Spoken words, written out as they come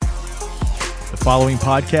following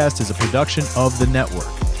podcast is a production of the network.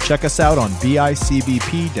 Check us out on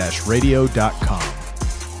bicbp-radio.com.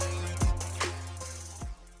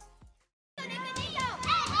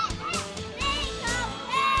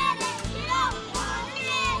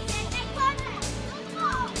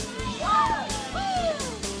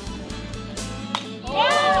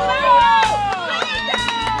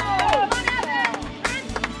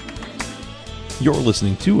 You're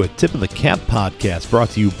listening to a Tip of the Cap podcast brought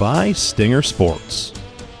to you by Stinger Sports.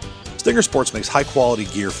 Stinger Sports makes high-quality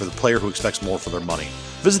gear for the player who expects more for their money.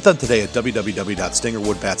 Visit them today at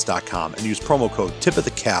www.stingerwoodbats.com and use promo code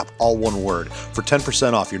TIPOFTHECAP, all one word, for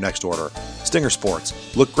 10% off your next order. Stinger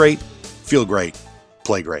Sports. Look great, feel great,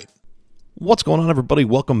 play great. What's going on, everybody?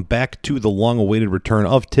 Welcome back to the long-awaited return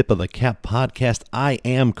of Tip of the Cap podcast. I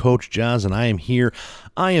am Coach Jaz, and I am here.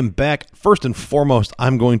 I am back. First and foremost,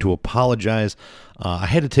 I'm going to apologize. I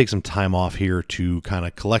had to take some time off here to kind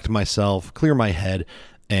of collect myself, clear my head,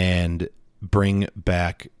 and bring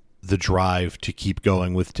back the drive to keep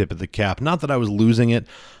going with Tip of the Cap. Not that I was losing it.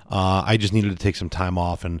 I just needed to take some time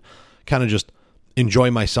off and kind of just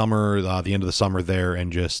enjoy my summer, the end of the summer there,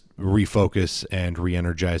 and just refocus and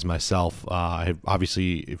re-energize myself.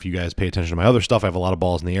 Obviously, if you guys pay attention to my other stuff, I have a lot of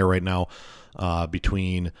balls in the air right now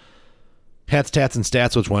between Hats, Tats, and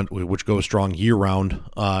Stats, which goes strong year-round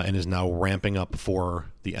and is now ramping up for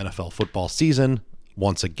the NFL football season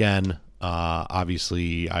once again.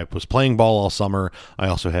 Obviously, I was playing ball all summer. I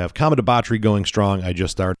also have Comma Debauchery going strong. I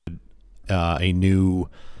just started a new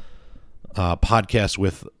podcast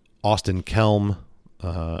with Austin Kelm,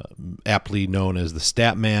 aptly known as the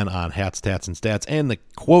Stat Man on Hats, Tats, and Stats, and the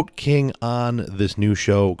Quote King on this new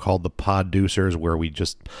show called The Podducers, where we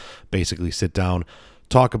just basically sit down,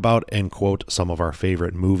 talk about, and quote some of our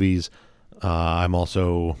favorite movies. I'm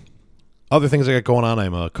also, other things I got going on,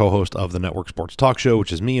 I'm a co-host of the Network Sports Talk Show,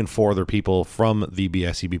 which is me and four other people from the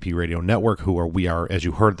BICBP Radio Network, we are, as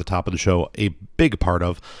you heard at the top of the show, a big part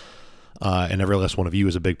of, and every last one of you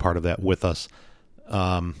is a big part of that with us.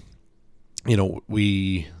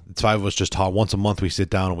 It's five of us just talk once a month. We sit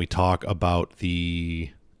down and we talk about the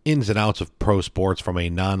ins and outs of pro sports from a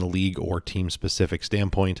non-league or team-specific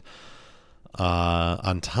standpoint.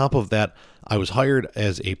 On top of that, I was hired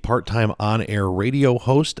as a part-time on-air radio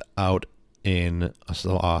host out in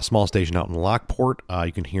a small station out in Lockport.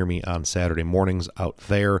 You can hear me on Saturday mornings out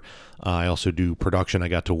there. I also do production. I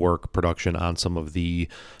got to work production on some of the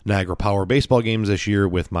Niagara Power baseball games this year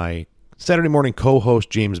with my Saturday morning co-host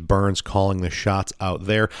James Burns calling the shots out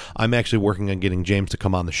there. I'm actually working on getting James to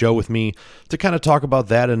come on the show with me to kind of talk about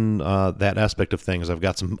that and that aspect of things. I've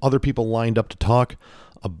got some other people lined up to talk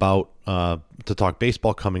about to talk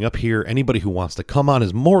baseball coming up here. Anybody who wants to come on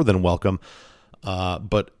is more than welcome.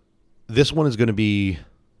 But this one is going to be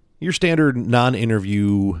your standard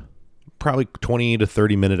non-interview, probably 20 to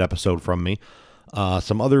 30 minute episode from me.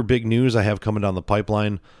 Some other big news I have coming down the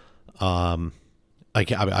pipeline. I'm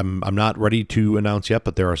not ready to announce yet,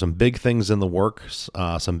 but there are some big things in the works,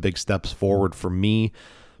 some big steps forward for me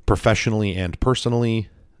professionally and personally.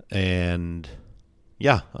 And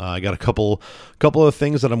yeah, I got a couple of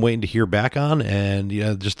things that I'm waiting to hear back on, and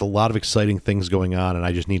just a lot of exciting things going on. And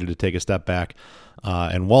I just needed to take a step back.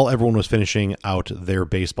 And while everyone was finishing out their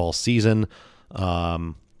baseball season,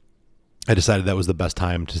 I decided that was the best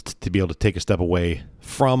time to be able to take a step away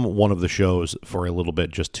from one of the shows for a little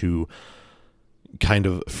bit, just to kind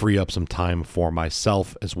of free up some time for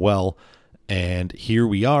myself as well. And here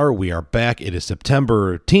we are back. It is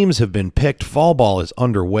September. Teams have been picked. Fall ball is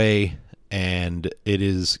underway, and it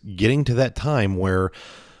is getting to that time where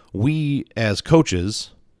we as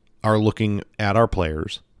coaches are looking at our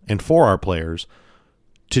players and for our players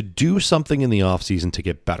to do something in the offseason to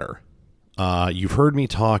get better. You've heard me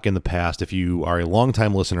talk in the past, if you are a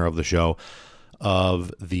longtime listener of the show,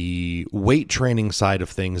 of the weight training side of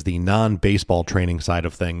things, the non-baseball training side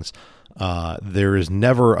of things. There is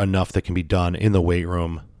never enough that can be done in the weight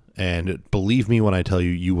room. And believe me when I tell you,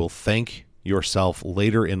 you will thank yourself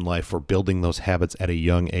later in life for building those habits at a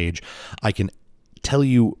young age. I can tell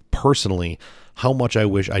you personally how much I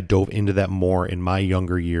wish I dove into that more in my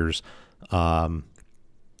younger years,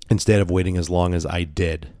 instead of waiting as long as I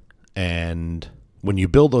did. And when you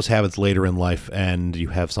build those habits later in life and you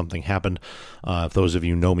have something happen, if those of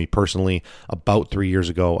you know me personally, about 3 years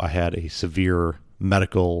ago, I had a severe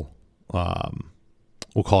medical,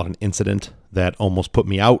 we'll call it an incident, that almost put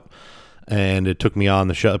me out. And it took me on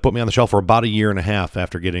the put me on the shelf for about a year and a half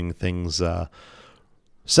after getting things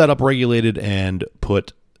set up, regulated, and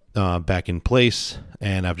put back in place.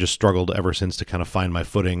 And I've just struggled ever since to kind of find my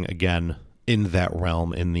footing again in that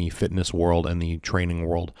realm, in the fitness world and the training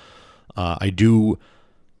world. I do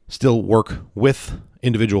still work with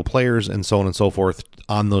individual players and so on and so forth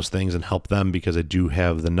on those things and help them, because I do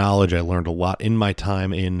have the knowledge. I learned a lot in my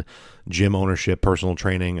time in gym ownership, personal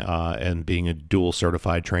training, and being a dual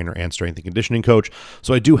certified trainer and strength and conditioning coach.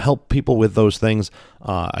 So I do help people with those things.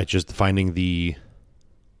 I just finding the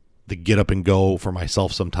get up and go for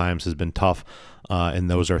myself sometimes has been tough. And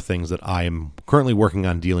those are things that I am currently working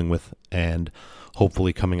on dealing with, and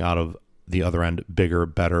hopefully coming out of the other end bigger,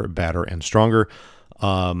 better, badder, and stronger.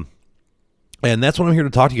 And that's what I'm here to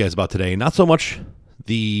talk to you guys about today. Not so much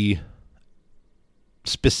the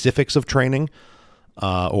specifics of training,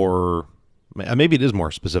 or maybe it is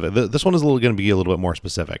more specific. This one is going to be a little bit more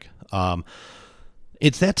specific.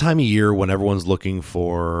 It's that time of year when everyone's looking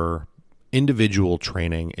for individual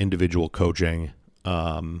training, individual coaching,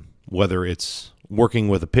 whether it's working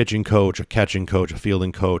with a pitching coach, a catching coach, a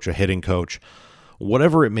fielding coach, a hitting coach,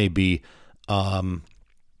 whatever it may be. I'm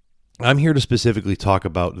here to specifically talk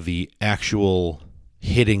about the actual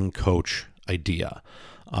hitting coach idea.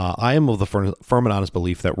 I am of the firm and honest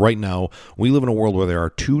belief that right now we live in a world where there are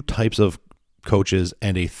two types of coaches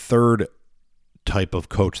and a third type of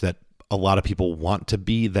coach that a lot of people want to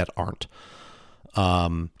be that aren't.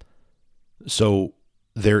 So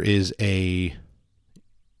there's a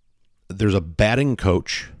batting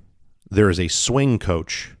coach, there is a swing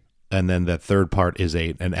coach, and then that third part is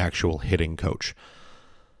an actual hitting coach.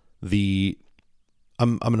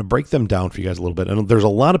 I'm going to break them down for you guys a little bit. And there's a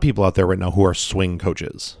lot of people out there right now who are swing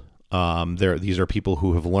coaches. These are people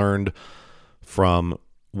who have learned from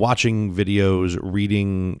watching videos,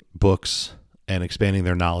 reading books, and expanding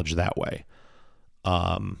their knowledge that way.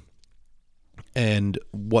 And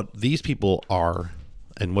what these people are,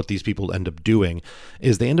 and what these people end up doing,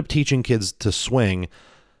 is they end up teaching kids to swing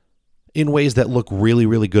in ways that look really,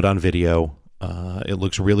 really good on video. It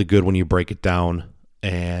looks really good when you break it down,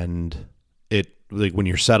 and like when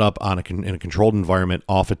you're set up in a controlled environment,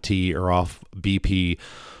 off a tee or off BP,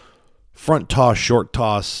 front toss, short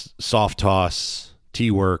toss, soft toss,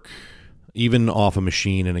 tee work, even off a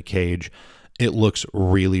machine in a cage, it looks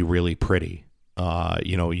really, really pretty.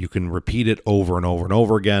 You can repeat it over and over and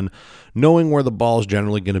over again, knowing where the ball is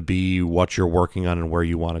generally going to be, what you're working on, and where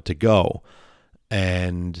you want it to go.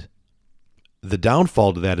 And the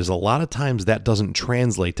downfall to that is a lot of times that doesn't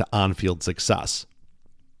translate to on-field success.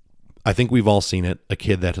 I think we've all seen it. A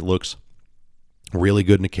kid that looks really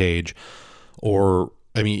good in a cage,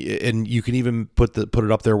 and you can even put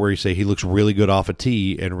it up there where you say he looks really good off a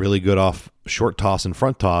tee and really good off short toss and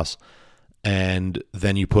front toss, and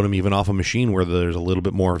then you put him even off a machine where there's a little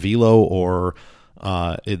bit more velo, or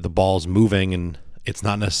the ball's moving and it's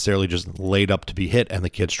not necessarily just laid up to be hit, and the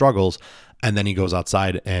kid struggles, and then he goes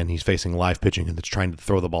outside and he's facing live pitching and it's trying to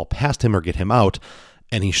throw the ball past him or get him out,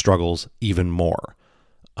 and he struggles even more.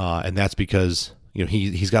 And that's because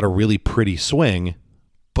he's got a really pretty swing,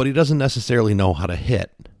 but he doesn't necessarily know how to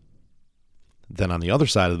hit. Then on the other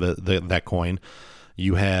side of that coin,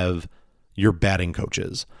 you have your batting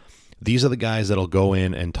coaches. These are the guys that'll go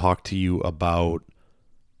in and talk to you about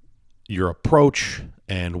your approach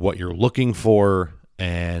and what you're looking for,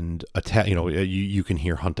 and you can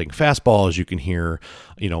hear hunting fastballs, you can hear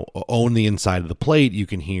own the inside of the plate, you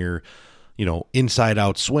can hear inside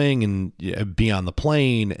out swing and be on the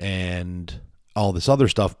plane and all this other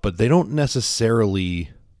stuff, but they don't necessarily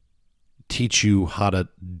teach you how to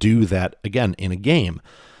do that again in a game,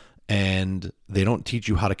 and they don't teach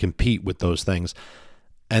you how to compete with those things.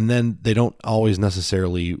 And then they don't always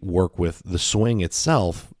necessarily work with the swing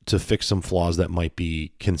itself to fix some flaws that might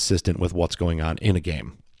be consistent with what's going on in a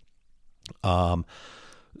game.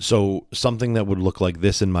 So something that would look like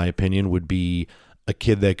this, in my opinion, would be a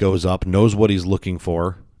kid that goes up, knows what he's looking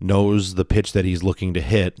for, knows the pitch that he's looking to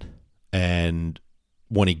hit, and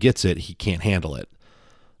when he gets it, he can't handle it.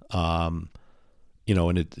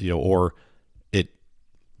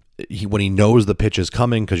 When he knows the pitch is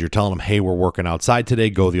coming, because you're telling him, hey, we're working outside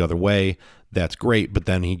today, go the other way. That's great. But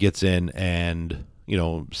then he gets in and,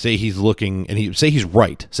 say he's looking, and say he's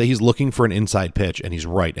right. Say he's looking for an inside pitch and he's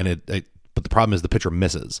right. But the problem is the pitcher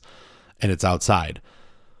misses and it's outside.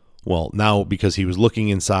 Well, now because he was looking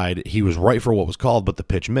inside, he was right for what was called, but the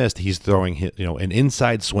pitch missed. He's throwing an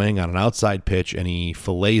inside swing on an outside pitch, and he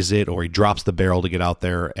fillets it, or he drops the barrel to get out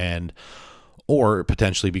there, or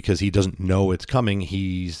potentially because he doesn't know it's coming,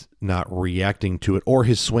 he's not reacting to it, or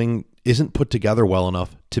his swing isn't put together well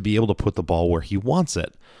enough to be able to put the ball where he wants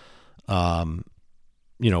it.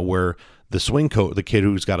 Where the kid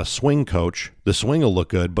who's got a swing coach, the swing will look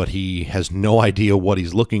good, but he has no idea what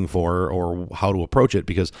he's looking for or how to approach it,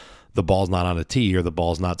 because the ball's not on a tee, or the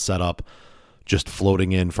ball's not set up just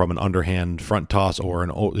floating in from an underhand front toss or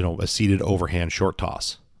a seated overhand short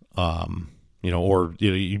toss. or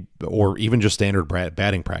even just standard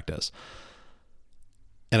batting practice.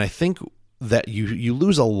 And I think that you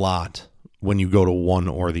lose a lot when you go to one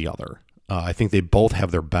or the other. I think they both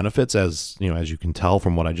have their benefits, as you can tell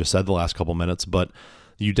from what I just said the last couple minutes, but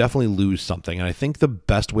you definitely lose something. And I think the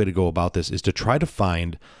best way to go about this is to try to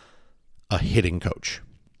find a hitting coach.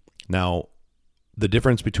 Now, the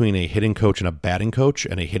difference between a hitting coach and a batting coach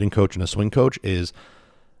and a hitting coach and a swing coach is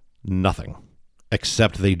nothing,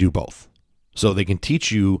 except they do both. So they can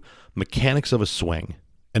teach you mechanics of a swing.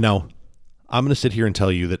 And now I'm going to sit here and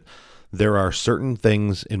tell you that there are certain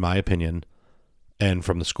things, in my opinion, and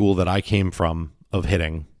from the school that I came from of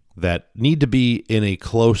hitting, that need to be in a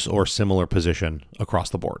close or similar position across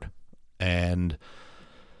the board. And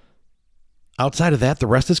outside of that, the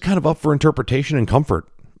rest is kind of up for interpretation and comfort.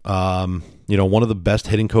 One of the best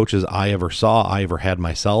hitting coaches I ever had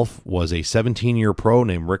myself was a 17-year pro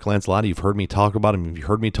named Rick Lancelotti. You've heard me talk about him. You've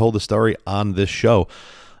heard me tell the story on this show.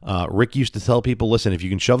 Rick used to tell people, listen, if you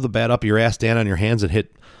can shove the bat up your ass, stand on your hands, and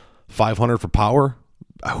hit 500 for power,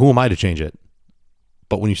 who am I to change it?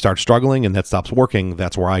 But when you start struggling and that stops working,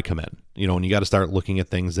 that's where I come in. And you got to start looking at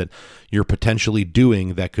things that you're potentially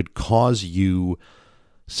doing that could cause you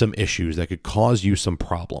some issues, that could cause you some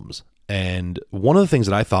problems. And one of the things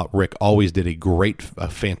that I thought Rick always did a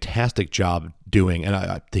fantastic job doing,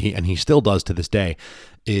 and he still does to this day,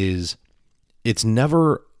 is it's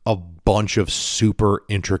never a bunch of super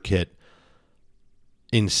intricate,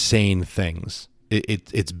 insane things.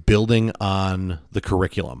 It's building on the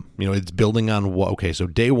curriculum. It's building on so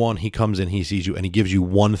day one, he comes in, he sees you, and he gives you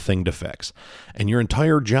one thing to fix. And your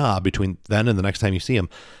entire job between then and the next time you see him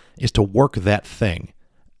is to work that thing,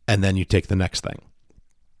 and then you take the next thing.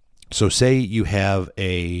 So say you have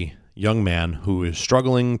a young man who is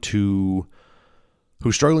struggling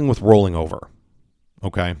with rolling over.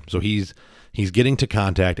 Okay? So he's getting to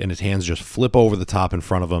contact and his hands just flip over the top in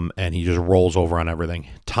front of him and he just rolls over on everything.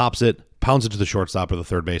 Tops it, pounds it to the shortstop or the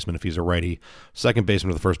third baseman if he's a righty, second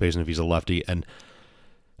baseman or the first baseman if he's a lefty, and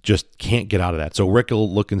just can't get out of that. So Rick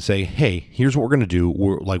will look and say, hey, here's what we're going to do.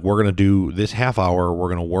 We're going to do this half hour. We're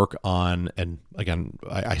going to work on, and again,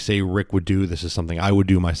 I say Rick would do, this is something I would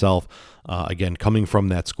do myself. Again, coming from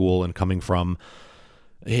that school and coming from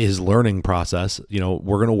his learning process,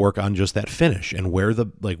 we're going to work on just that finish and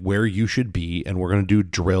where you should be. And we're going to do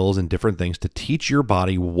drills and different things to teach your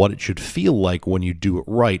body what it should feel like when you do it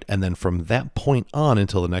right. And then from that point on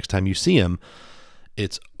until the next time you see him,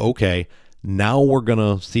 it's okay. Now we're going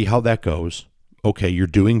to see how that goes. Okay, you're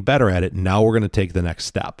doing better at it. Now we're going to take the next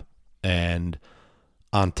step. And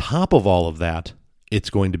on top of all of that, it's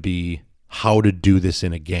going to be how to do this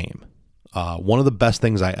in a game. One of the best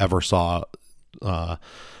things I ever saw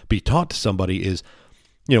be taught to somebody is,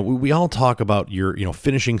 we all talk about your,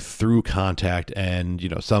 finishing through contact, and,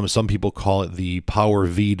 some people call it the power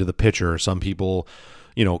V to the pitcher. Some people,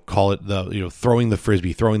 call it the, throwing the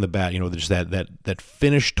frisbee, throwing the bat, just that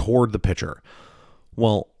finish toward the pitcher.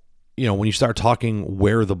 Well, when you start talking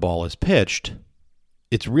where the ball is pitched,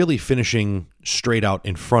 it's really finishing straight out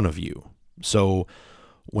in front of you. So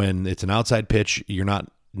when it's an outside pitch, you're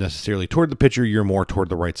not necessarily toward the pitcher, you're more toward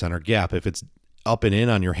the right center gap. If it's up and in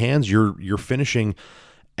on your hands, you're finishing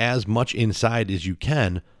as much inside as you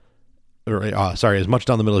can, as much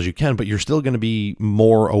down the middle as you can, but you're still going to be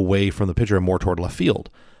more away from the pitcher and more toward left field.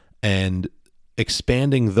 And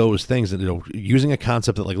expanding those things, and using a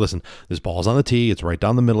concept that, listen, this ball's on the tee, it's right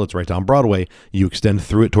down the middle, it's right down Broadway, you extend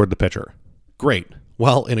through it toward the pitcher. Great.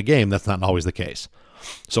 Well, in a game, that's not always the case.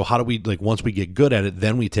 So how do we, once we get good at it,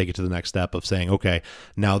 then we take it to the next step of saying, okay,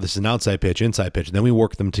 now this is an outside pitch, inside pitch. Then we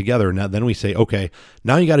work them together. Now, then we say, okay,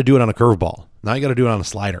 now you got to do it on a curveball. Now you got to do it on a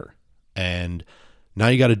slider. And now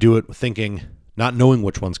you got to do it thinking, not knowing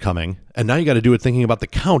which one's coming. And now you got to do it thinking about the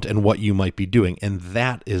count and what you might be doing. And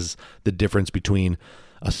that is the difference between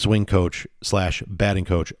a swing coach / batting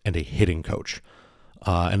coach and a hitting coach.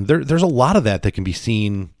 And there's a lot of that can be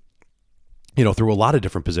seen, through a lot of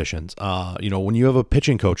different positions. When you have a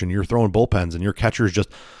pitching coach and you're throwing bullpens and your catcher's just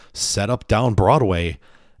set up down Broadway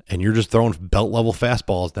and you're just throwing belt level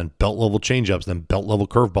fastballs, then belt level changeups, then belt level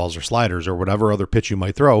curveballs or sliders or whatever other pitch you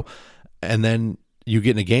might throw. And then you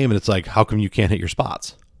get in a game and it's like, how come you can't hit your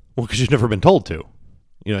spots? Well, because you've never been told to.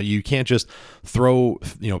 You can't just throw,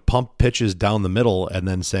 pump pitches down the middle and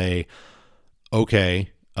then say,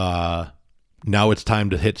 okay, now it's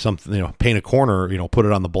time to hit something, paint a corner, put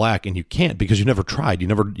it on the black, and you can't because you never tried. You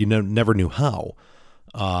never knew how.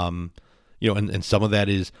 And some of that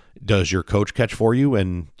is, does your coach catch for you?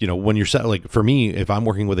 And, when you're set, for me, if I'm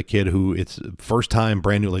working with a kid who it's first time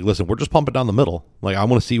brand new, listen, we're just pumping down the middle. I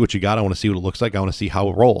want to see what you got. I want to see what it looks like. I want to see how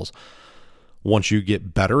it rolls. once you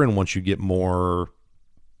get better and once you get more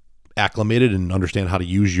acclimated and understand how to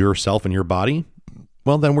use yourself and your body,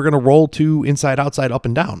 well, then we're going to roll to inside, outside, up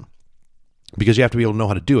and down, because you have to be able to know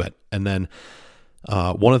how to do it. And then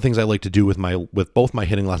one of the things I like to do with both my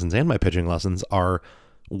hitting lessons and my pitching lessons are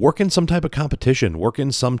work in some type of competition, work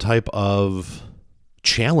in some type of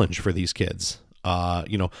challenge for these kids.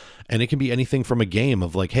 And it can be anything from a game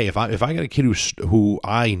of like, hey, if I got a kid who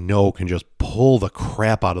I know can just pull the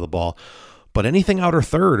crap out of the ball, but anything outer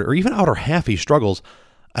third or even outer half, he struggles,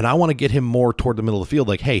 and I want to get him more toward the middle of the field.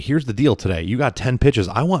 Like, hey, here's the deal today. You got 10 pitches.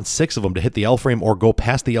 I want 6 of them to hit the L frame or go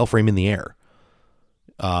past the L frame in the air.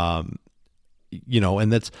 And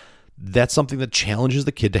that's something that challenges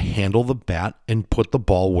the kid to handle the bat and put the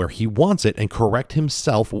ball where he wants it and correct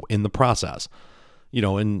himself in the process.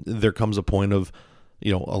 And there comes a point of, a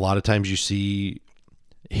lot of times you see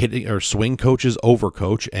hitting or swing coaches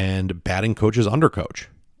overcoach and batting coaches undercoach.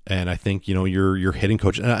 And I think, your hitting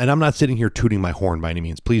coach, and I'm not sitting here tooting my horn by any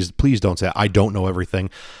means. Please don't say I don't know everything.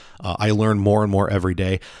 I learn more and more every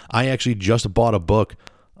day. I actually just bought a book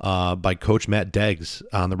by Coach Matt Deggs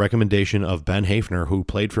on the recommendation of Ben Hafner, who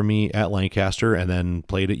played for me at Lancaster and then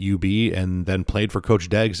played at UB and then played for Coach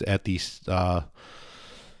Deggs at the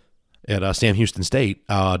Sam Houston State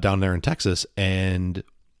down there in Texas. And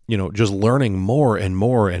just learning more and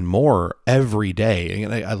more and more every day.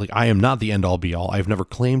 And I am not the end all be all. I've never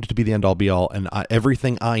claimed to be the end all be all. And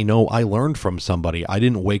everything I know, I learned from somebody. I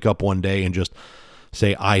didn't wake up one day and just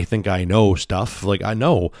say, I think I know stuff. Like, I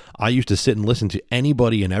know. I used to sit and listen to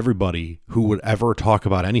anybody and everybody who would ever talk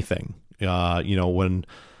about anything. When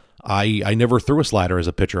I never threw a slider as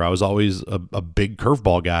a pitcher, I was always a big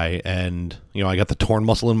curveball guy. And, I got the torn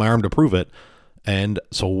muscle in my arm to prove it. And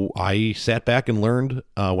so I sat back and learned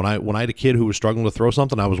when I had a kid who was struggling to throw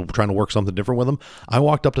something, I was trying to work something different with him. I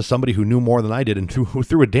walked up to somebody who knew more than I did and who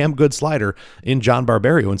threw a damn good slider in John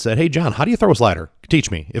Barbario and said, "Hey, John, how do you throw a slider? Teach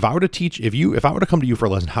me. If I were to come to you for a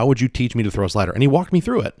lesson, how would you teach me to throw a slider?" And he walked me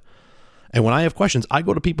through it. And when I have questions, I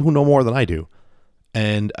go to people who know more than I do.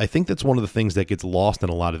 And I think that's one of the things that gets lost in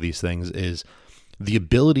a lot of these things is the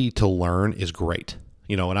ability to learn is great.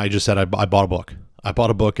 And I just said I bought a book. I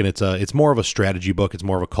bought a book, and it's more of a strategy book. It's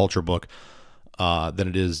more of a culture book than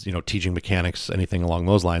it is, teaching mechanics, anything along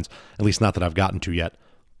those lines. At least not that I've gotten to yet.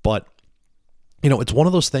 But, it's one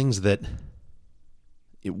of those things that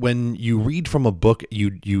when you read from a book,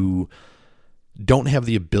 you don't have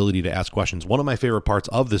the ability to ask questions. One of my favorite parts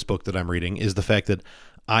of this book that I'm reading is the fact that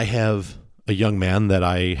I have a young man that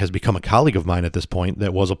has become a colleague of mine at this point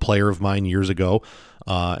that was a player of mine years ago.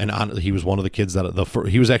 He was one of the kids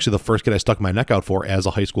he was actually the first kid I stuck my neck out for as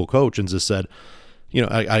a high school coach, and just said,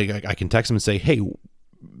 I can text him and say, "Hey,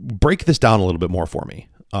 break this down a little bit more for me."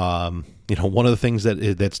 One of the things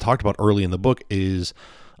that's talked about early in the book is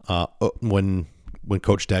when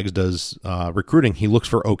Coach Deggs does recruiting, he looks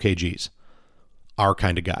for OKGs, our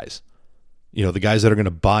kind of guys. The guys that are going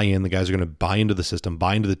to buy in, the guys that are going to buy into the system,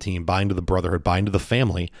 buy into the team, buy into the brotherhood, buy into the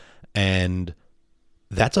family. And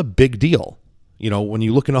that's a big deal. When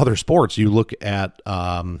you look in other sports, you look at,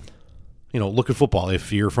 look at football.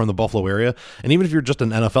 If you're from the Buffalo area, and even if you're just an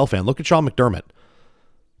NFL fan, look at Sean McDermott.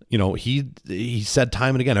 He said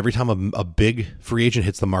time and again, every time a big free agent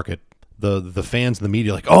hits the market, the fans and the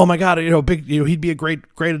media are like, "Oh my God, he'd be a great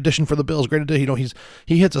addition for the Bills. Great addition.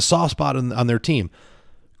 He hits a soft spot on their team.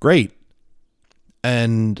 Great."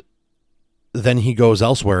 And then he goes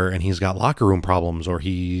elsewhere and he's got locker room problems, or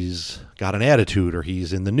he's got an attitude, or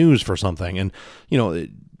he's in the news for something. And, the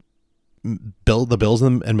Bills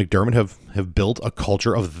and McDermott have built a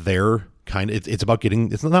culture of their kind. It's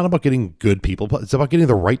not about getting good people, but it's about getting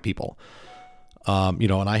the right people.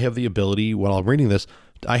 And I have the ability, while I'm reading this,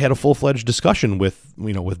 I had a full-fledged discussion with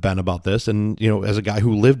Ben about this. And, as a guy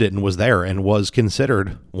who lived it and was there and was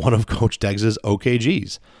considered one of Coach Deggs'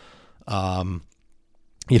 OKGs,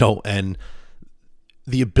 and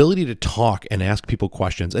the ability to talk and ask people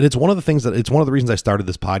questions. And it's one of the reasons I started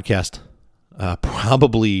this podcast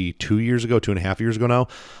probably 2.5 years ago now.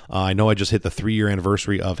 I know I just hit the 3-year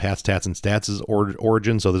anniversary of Hats, Tats, and Stats'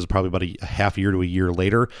 origin. So this is probably about a half year to a year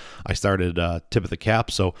later. I started Tip of the Cap.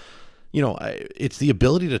 So, it's the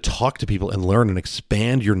ability to talk to people and learn and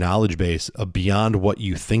expand your knowledge base beyond what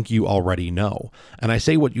you think you already know. And I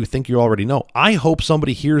say what you think you already know. I hope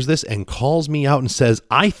somebody hears this and calls me out and says,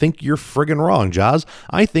 "I think you're friggin' wrong, Jaws.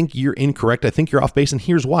 I think you're incorrect. I think you're off base, and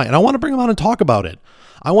here's why." And I want to bring them on and talk about it.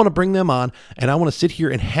 I want to bring them on, and I want to sit here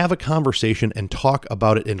and have a conversation and talk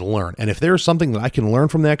about it and learn. And if there's something that I can learn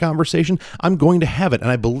from that conversation, I'm going to have it.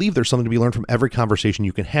 And I believe there's something to be learned from every conversation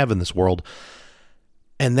you can have in this world.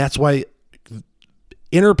 And that's why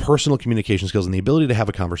interpersonal communication skills and the ability to have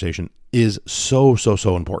a conversation is so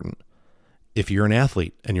important. If you're an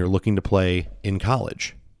athlete and you're looking to play in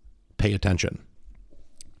college, pay attention.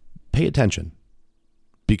 Pay attention.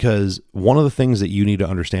 Because one of the things that you need to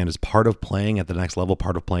understand is part of playing at the next level,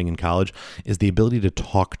 part of playing in college, is the ability to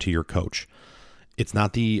talk to your coach. It's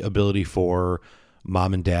not the ability for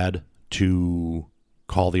mom and dad to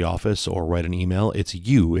call the office or write an email. It's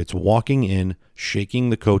you. It's walking in, shaking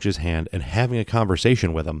the coach's hand and having a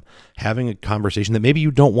conversation with him, having a conversation that maybe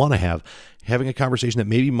you don't want to have, having a conversation that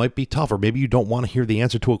maybe might be tough, or maybe you don't want to hear the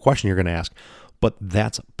answer to a question you're going to ask. But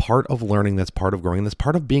that's part of learning. That's part of growing. That's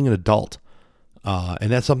part of being an adult.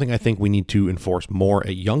 And that's something I think we need to enforce more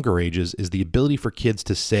at younger ages, is the ability for kids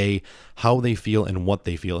to say how they feel and what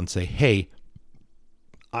they feel and say, hey,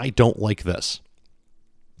 I don't like this.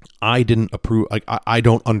 I didn't approve. I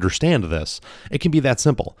don't understand this. It can be that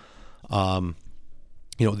simple.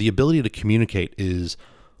 The ability to communicate is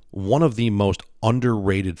one of the most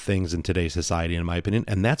underrated things in today's society, in my opinion.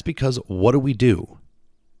 And that's because what do?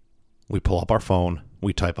 We pull up our phone,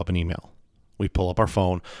 we type up an email. We pull up our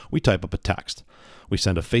phone, we type up a text. We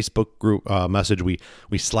send a Facebook group message. We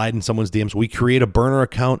slide in someone's DMs. We create a burner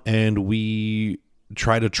account and we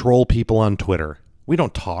try to troll people on Twitter. We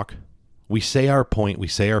don't talk. We say our point, we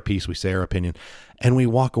say our piece, we say our opinion, and we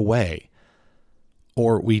walk away.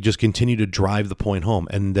 Or we just continue to drive the point home.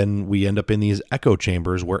 And then we end up in these echo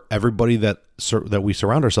chambers where everybody that we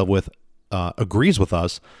surround ourselves with agrees with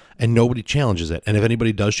us and nobody challenges it. And if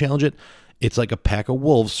anybody does challenge it, it's like a pack of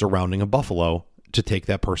wolves surrounding a buffalo to take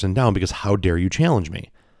that person down, because how dare you challenge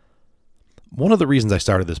me? One of the reasons I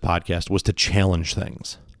started this podcast was to challenge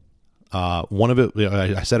things. One of it,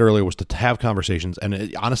 I said earlier, was to have conversations.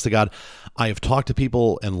 And honest to God, I have talked to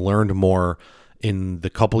people and learned more in the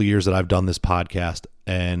couple years that I've done this podcast,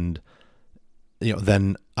 and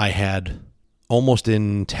than I had almost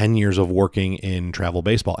in 10 years of working in travel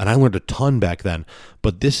baseball. And I learned a ton back then,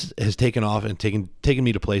 but this has taken off and taken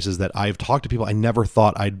me to places that I've talked to people I never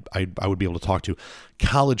thought I would be able to talk to.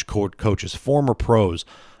 College coaches, former pros,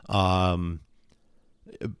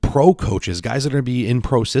 pro coaches, guys that are going to be in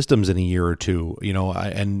pro systems in a year or two,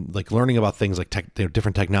 and like learning about things like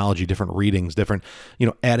different technology, different readings, different,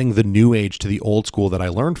 adding the new age to the old school that I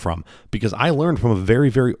learned from, because I learned from a very,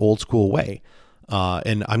 very old school way.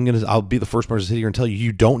 And I'll be the first person to sit here and tell you,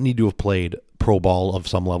 you don't need to have played pro ball of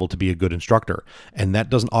some level to be a good instructor. And that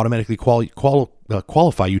doesn't automatically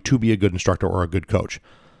qualify you to be a good instructor or a good coach.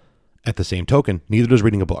 At the same token, neither does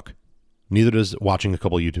reading a book. Neither does watching a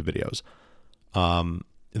couple of YouTube videos.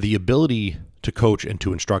 The ability to coach and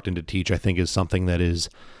to instruct and to teach, I think, is something that is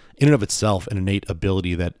in and of itself an innate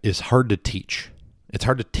ability that is hard to teach. It's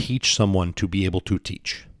hard to teach someone to be able to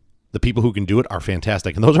teach. The people who can do it are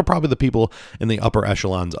fantastic. And those are probably the people in the upper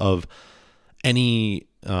echelons of any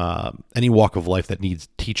walk of life that needs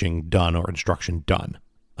teaching done or instruction done.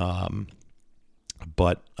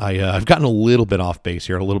 But I've gotten a little bit off base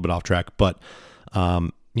here, a little bit off track. But I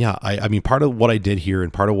mean, part of what I did here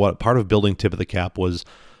and part of building Tip of the Cap was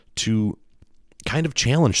to kind of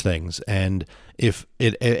challenge things. And if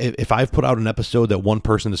I've put out an episode that one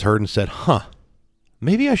person has heard and said,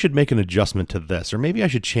 maybe I should make an adjustment to this, or maybe I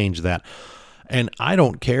should change that. And I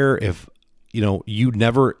don't care if, you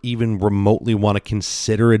never even remotely want to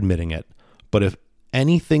consider admitting it. But if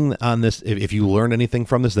anything on this, if you learned anything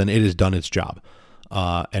from this, then it has done its job.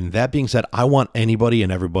 And that being said, I want anybody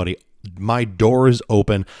and everybody. My door is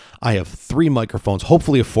open. I have 3 microphones,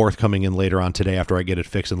 hopefully a 4th coming in later on today after I get it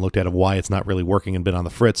fixed and looked at why it's not really working and been on the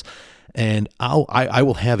fritz. And I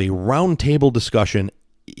will have a round table discussion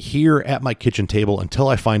here at my kitchen table until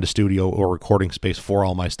I find a studio or recording space for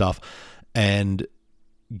all my stuff and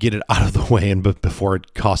get it out of the way, and before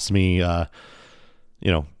it costs me some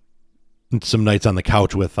nights on the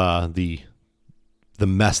couch with the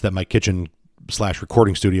mess that my kitchen /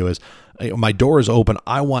 recording studio is. My door is open.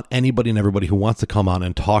 I want anybody and everybody who wants to come on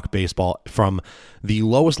and talk baseball, from the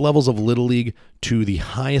lowest levels of Little League to the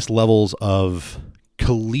highest levels of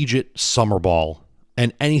collegiate summer ball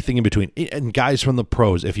and anything in between. And guys from the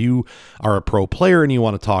pros, if you are a pro player and you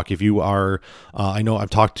want to talk, if you are, I know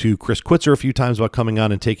I've talked to Chris Quitzer a few times about coming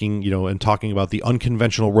on and taking, and talking about the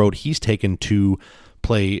unconventional road he's taken to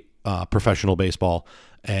play professional baseball.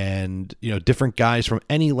 And, different guys from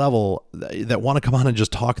any level that want to come on and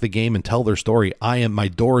just talk the game and tell their story. My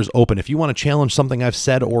door is open. If you want to challenge something I've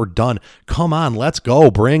said or done, come on, let's go.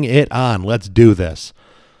 Bring it on. Let's do this.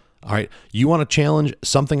 All right. You want to challenge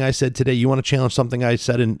something I said today? You want to challenge something I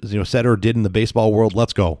said said or did in the baseball world?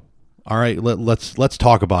 Let's go. All right. Let's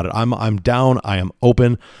talk about it. I'm down. I am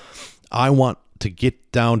open. I want to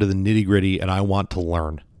get down to the nitty gritty, and I want to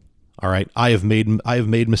learn. All right. I have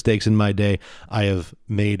made mistakes in my day. I have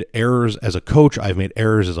made errors as a coach. I've made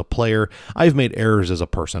errors as a player. I've made errors as a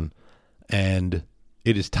person. And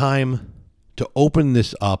it is time to open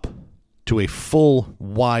this up to a full,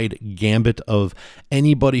 wide gambit of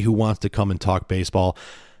anybody who wants to come and talk baseball.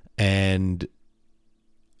 And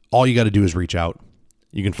all you got to do is reach out.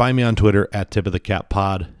 You can find me on Twitter at Tip of the Cap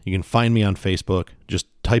Pod. You can find me on Facebook. Just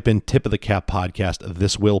type in Tip of the Cap Podcast.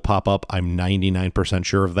 This will pop up. I'm 99%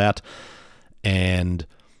 sure of that. And,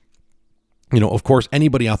 of course,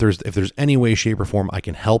 anybody out there, if there's any way, shape, or form I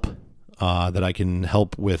can help, that I can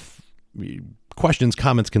help with questions,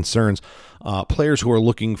 comments, concerns, players who are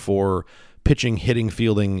looking for pitching, hitting,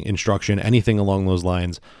 fielding instruction, anything along those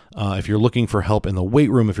lines. If you're looking for help in the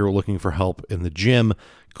weight room, if you're looking for help in the gym,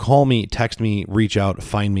 call me, text me, reach out,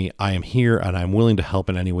 find me. I am here and I'm willing to help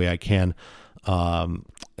in any way I can. And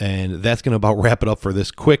that's going to about wrap it up for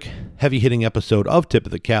this quick, heavy hitting episode of Tip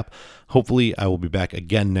of the Cap. Hopefully I will be back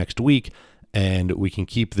again next week and we can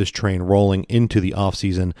keep this train rolling into the off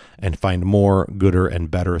season and find more gooder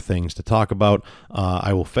and better things to talk about.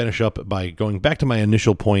 I will finish up by going back to my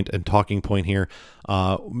initial point and talking point here.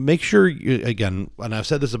 Make sure you, again, and I've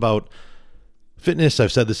said this about fitness,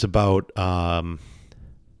 I've said this about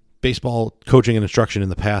baseball coaching and instruction in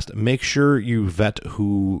the past. Make sure you vet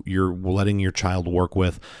who you're letting your child work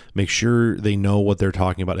with. Make sure they know what they're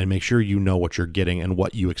talking about and make sure you know what you're getting and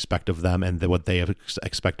what you expect of them and what they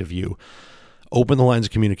expect of you. Open the lines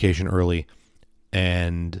of communication early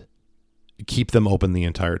and keep them open the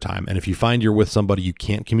entire time. And if you find you're with somebody you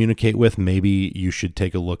can't communicate with, maybe you should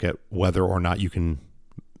take a look at whether or not you can,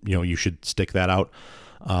 you should stick that out.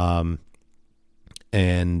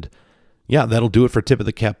 And yeah, that'll do it for Tip of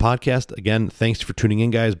the Cap podcast. Again, thanks for tuning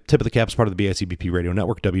in, guys. Tip of the Cap is part of the BICBP Radio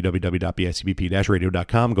Network,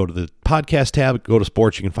 www.bicbp-radio.com. Go to the podcast tab, go to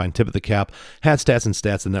sports. You can find Tip of the Cap, Hat Stats and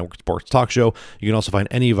Stats, the Network Sports Talk Show. You can also find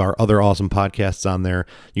any of our other awesome podcasts on there.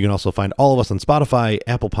 You can also find all of us on Spotify,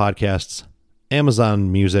 Apple Podcasts,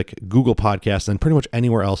 Amazon Music, Google Podcasts, and pretty much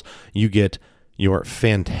anywhere else you get your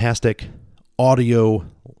fantastic audio,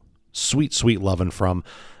 sweet, sweet loving from.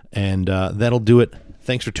 And that'll do it.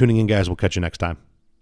 Thanks for tuning in, guys. We'll catch you next time.